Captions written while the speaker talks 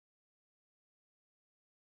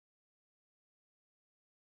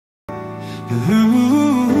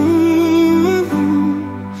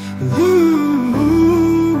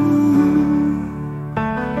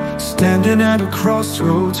Standing at a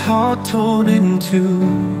crossroads, heart torn in two.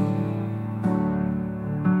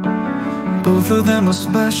 Both of them are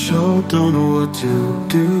special, don't know what to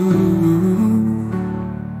do.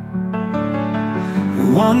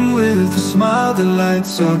 One with a smile that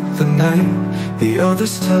lights up the night, the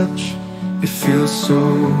other's touch, it feels so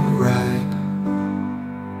right.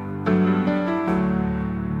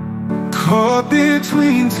 Caught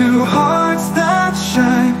between two hearts that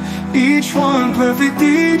shine, each one perfect,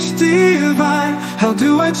 each divine. How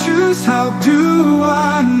do I choose? How do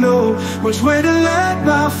I know which way to let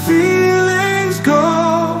my feelings go?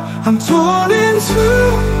 I'm torn in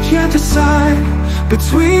two, can't decide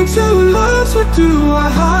between two loves, what do I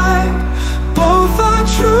hide? Both are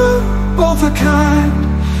true, both are kind.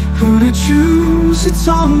 Who to choose? It's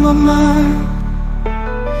on my mind.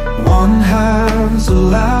 One has a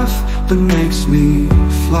laugh that makes me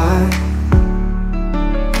fly,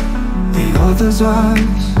 the other's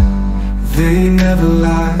eyes, they never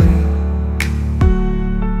lie.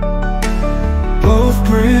 Both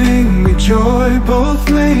bring me joy, both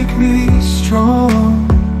make me strong,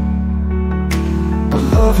 but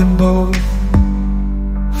loving both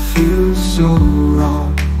feels so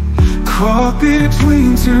wrong. Caught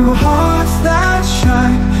between two hearts that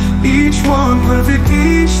shine, each one perfect,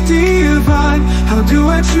 each divine. How do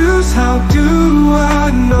I choose? How do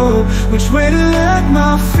I know which way to let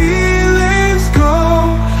my feelings go?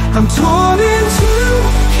 I'm torn in two,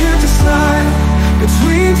 can't decide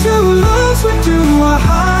between two loves, what do I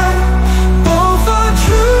hide? Both are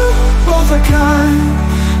true, both are kind.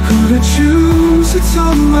 Who to choose? It's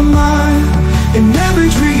on my mind. In every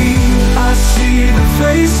dream I see the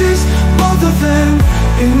faces, both of them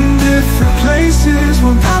in different places.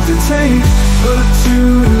 One path to take, but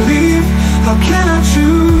two to leave. How can I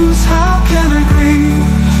choose? How can I grieve?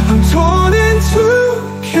 I'm torn in two,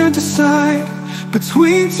 can't decide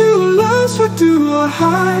between two loves, what do I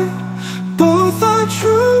hide? Both are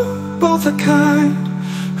true, both are kind.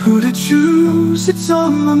 Who to choose? It's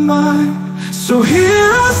on my mind. So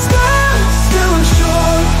here I stand, still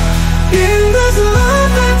unsure, in this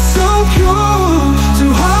love that's so pure.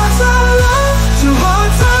 Two hearts I love, two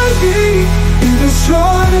hearts I need. In this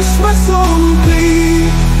shortest my soul will bleed.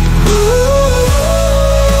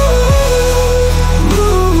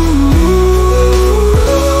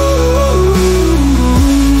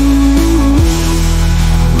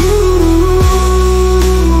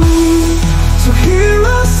 So here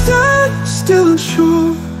I stand, still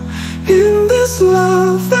unsure, in this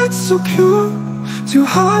love that's so pure. Two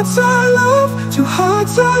hearts I love, two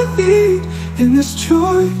hearts I need. In this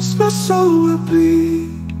choice my soul will bleed.